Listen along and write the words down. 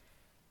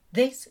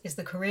This is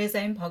the Career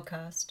Zone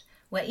podcast,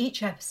 where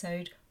each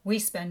episode we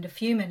spend a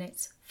few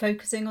minutes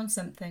focusing on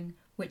something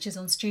which is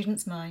on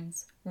students'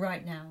 minds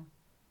right now.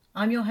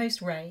 I'm your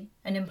host Ray,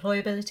 an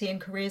employability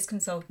and careers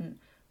consultant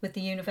with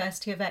the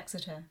University of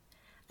Exeter,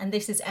 and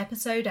this is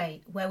episode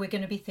 8, where we're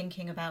going to be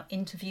thinking about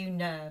interview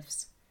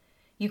nerves.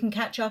 You can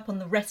catch up on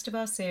the rest of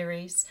our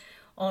series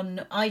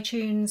on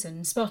iTunes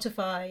and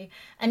Spotify,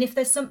 and if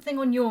there's something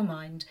on your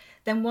mind,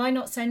 then why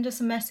not send us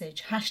a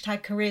message,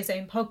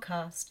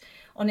 #CareerZonePodcast,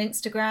 on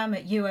Instagram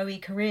at UOE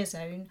Career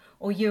Zone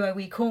or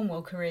UOE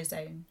Cornwall Career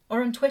Zone,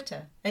 or on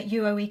Twitter at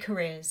UOE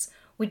Careers.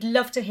 We'd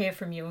love to hear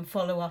from you and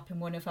follow up in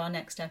one of our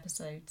next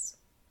episodes.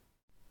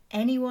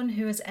 Anyone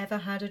who has ever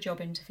had a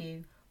job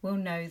interview will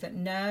know that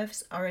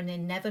nerves are an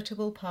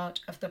inevitable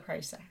part of the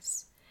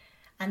process.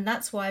 And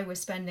that's why we're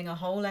spending a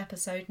whole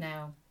episode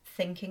now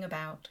thinking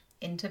about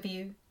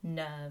interview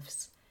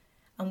nerves.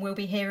 And we'll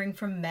be hearing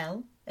from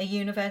Mel, a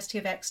University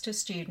of Exeter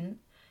student,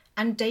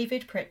 and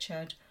David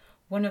Pritchard,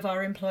 one of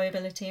our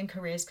employability and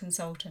careers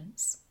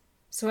consultants.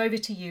 So over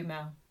to you,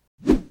 Mel.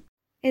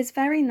 It's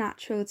very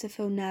natural to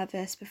feel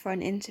nervous before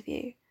an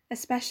interview,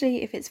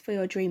 especially if it's for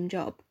your dream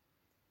job.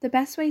 The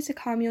best way to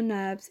calm your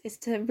nerves is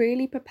to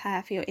really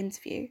prepare for your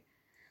interview.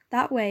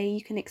 That way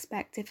you can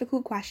expect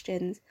difficult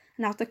questions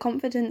and have the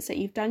confidence that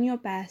you've done your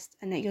best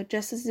and that you're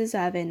just as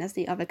deserving as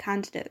the other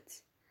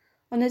candidates.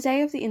 On the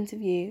day of the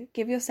interview,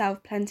 give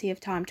yourself plenty of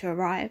time to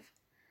arrive.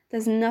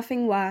 There's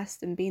nothing worse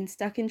than being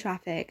stuck in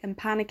traffic and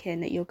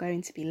panicking that you're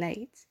going to be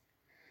late.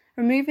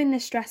 Removing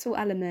this stressful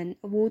element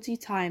awards you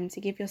time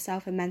to give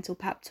yourself a mental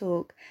pep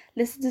talk,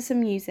 listen to some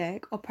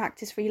music, or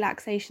practice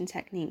relaxation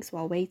techniques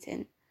while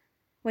waiting.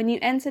 When you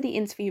enter the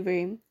interview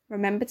room,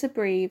 remember to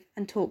breathe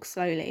and talk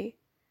slowly.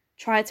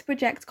 Try to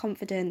project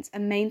confidence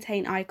and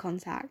maintain eye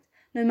contact,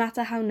 no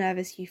matter how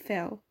nervous you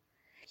feel.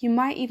 You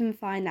might even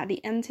find that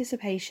the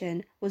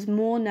anticipation was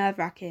more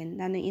nerve-wracking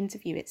than the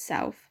interview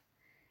itself.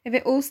 If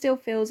it all still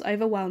feels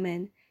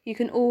overwhelming, you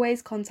can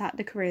always contact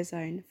the Career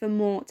Zone for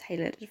more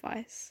tailored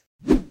advice.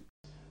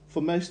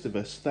 For most of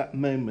us, that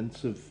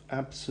moment of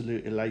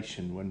absolute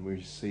elation when we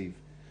receive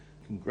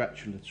a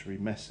congratulatory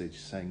message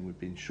saying we've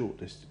been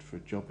shortlisted for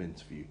a job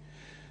interview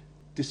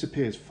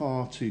disappears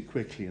far too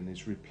quickly and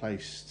is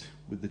replaced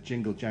with the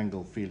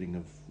jingle-jangle feeling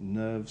of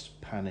nerves,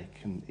 panic,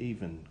 and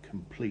even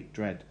complete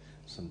dread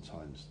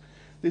sometimes.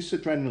 This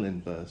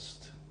adrenaline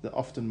burst that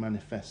often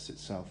manifests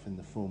itself in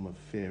the form of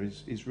fear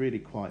is really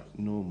quite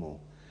normal,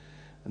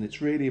 and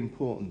it's really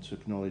important to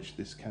acknowledge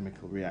this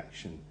chemical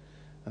reaction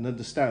and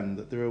understand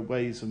that there are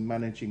ways of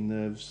managing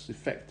nerves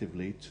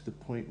effectively to the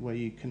point where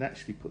you can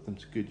actually put them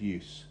to good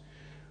use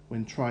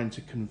when trying to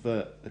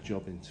convert a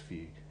job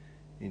interview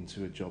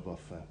into a job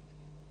offer.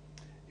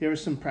 Here are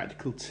some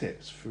practical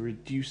tips for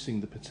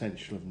reducing the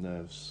potential of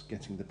nerves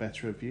getting the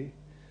better of you,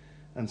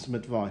 and some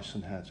advice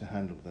on how to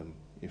handle them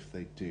if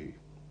they do.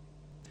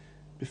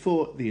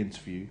 Before the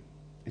interview,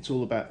 it's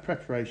all about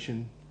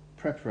preparation,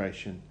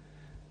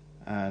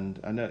 and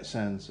I know it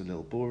sounds a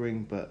little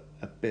boring, but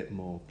a bit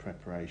more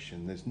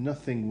preparation. There's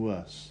nothing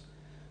worse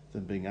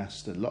than being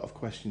asked a lot of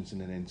questions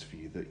in an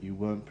interview that you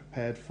weren't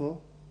prepared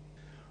for.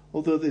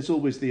 Although there's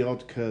always the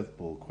odd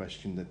curveball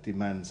question that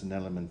demands an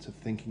element of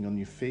thinking on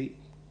your feet,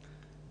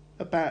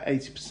 about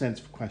 80%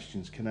 of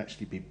questions can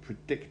actually be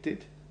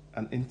predicted,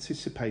 and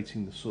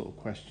anticipating the sort of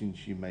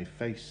questions you may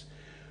face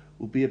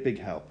will be a big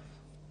help,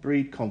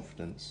 breed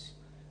confidence,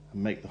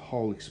 and make the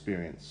whole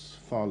experience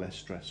far less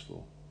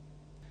stressful.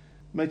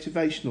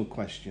 Motivational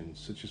questions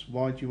such as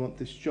why do you want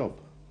this job?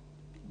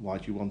 Why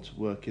do you want to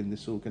work in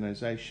this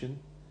organisation?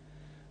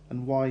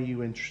 And why are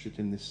you interested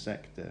in this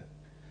sector?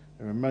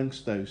 Are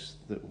amongst those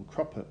that will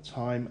crop up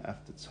time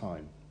after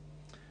time.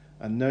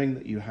 And knowing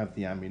that you have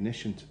the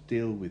ammunition to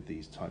deal with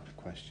these type of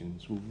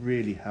questions will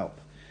really help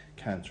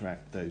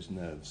counteract those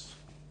nerves.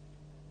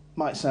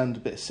 Might sound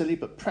a bit silly,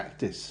 but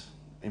practice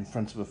in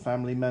front of a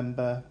family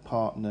member,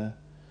 partner,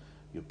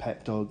 your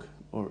pet dog,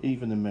 or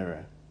even a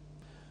mirror.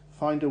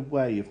 Find a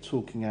way of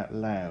talking out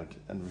loud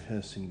and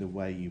rehearsing the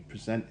way you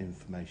present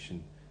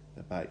information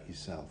about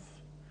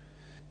yourself.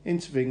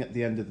 Interviewing at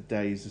the end of the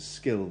day is a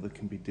skill that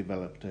can be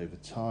developed over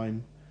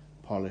time,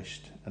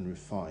 polished and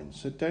refined,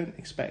 so don't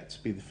expect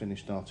to be the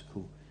finished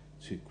article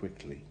too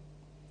quickly.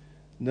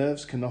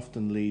 Nerves can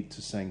often lead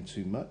to saying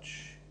too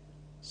much,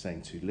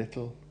 saying too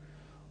little,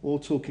 or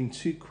talking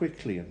too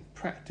quickly, and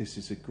practice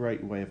is a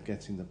great way of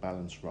getting the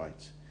balance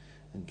right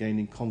and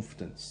gaining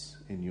confidence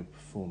in your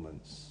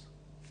performance.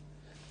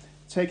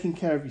 Taking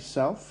care of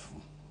yourself,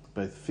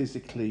 both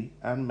physically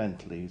and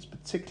mentally, is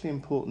particularly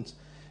important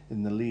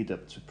in the lead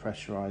up to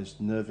pressurised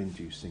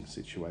nerve-inducing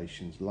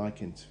situations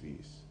like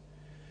interviews.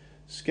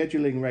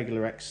 Scheduling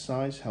regular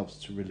exercise helps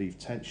to relieve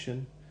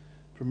tension,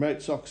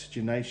 promotes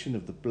oxygenation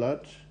of the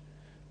blood,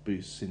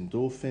 boosts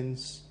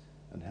endorphins,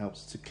 and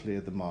helps to clear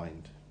the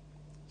mind.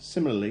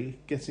 Similarly,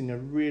 getting a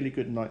really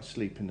good night's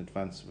sleep in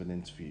advance of an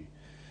interview,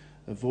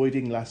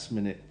 avoiding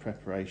last-minute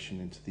preparation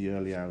into the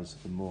early hours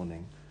of the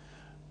morning,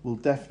 will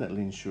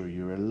definitely ensure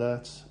you're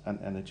alert and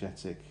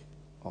energetic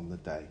on the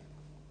day.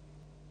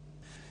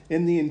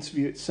 In the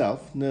interview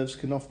itself, nerves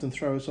can often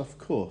throw us off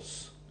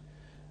course.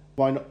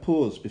 Why not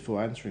pause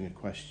before answering a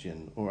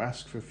question or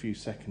ask for a few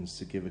seconds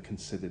to give a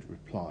considered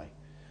reply?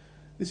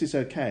 This is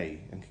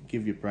okay and can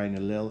give your brain a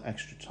little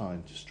extra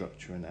time to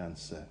structure an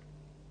answer.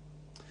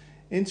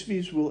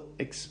 Interviews will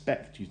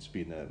expect you to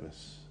be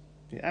nervous.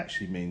 It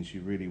actually means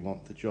you really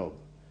want the job,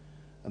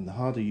 and the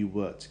harder you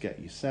work to get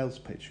your sales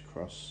pitch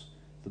across,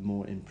 the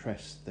more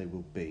impressed they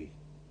will be.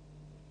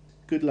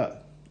 Good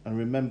luck, and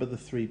remember the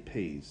 3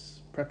 Ps: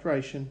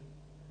 preparation,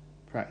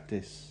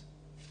 practice,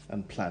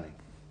 and planning.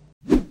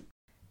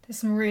 There's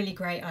some really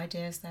great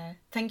ideas there.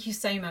 Thank you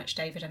so much,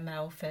 David and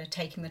Mel, for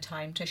taking the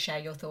time to share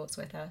your thoughts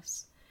with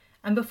us.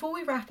 And before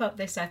we wrap up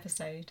this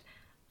episode,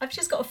 I've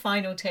just got a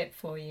final tip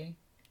for you.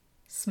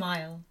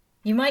 Smile.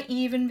 You might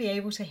even be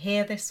able to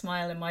hear this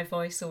smile in my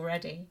voice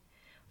already.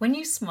 When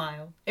you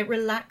smile, it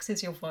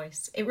relaxes your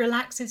voice, it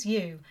relaxes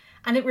you,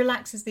 and it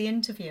relaxes the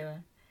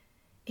interviewer.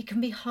 It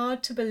can be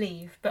hard to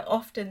believe, but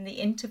often the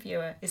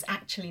interviewer is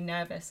actually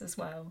nervous as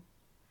well.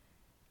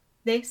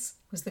 This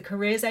was the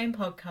Career Zone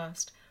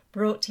podcast,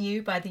 brought to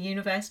you by the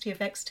University of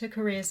Exeter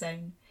Career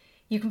Zone.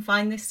 You can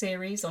find this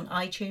series on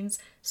iTunes,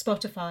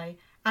 Spotify,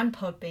 and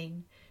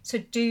Podbean, so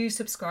do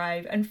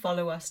subscribe and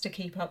follow us to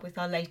keep up with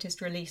our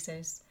latest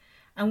releases.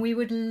 And we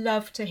would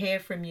love to hear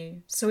from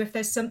you, so if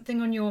there's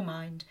something on your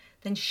mind,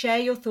 then share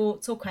your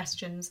thoughts or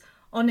questions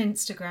on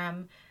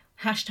Instagram,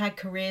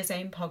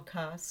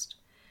 #CareerZonePodcast.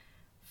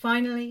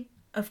 Finally,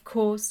 of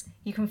course,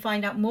 you can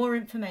find out more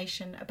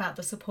information about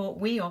the support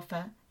we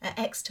offer at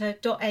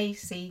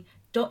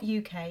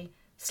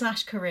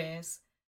exeter.ac.uk/careers.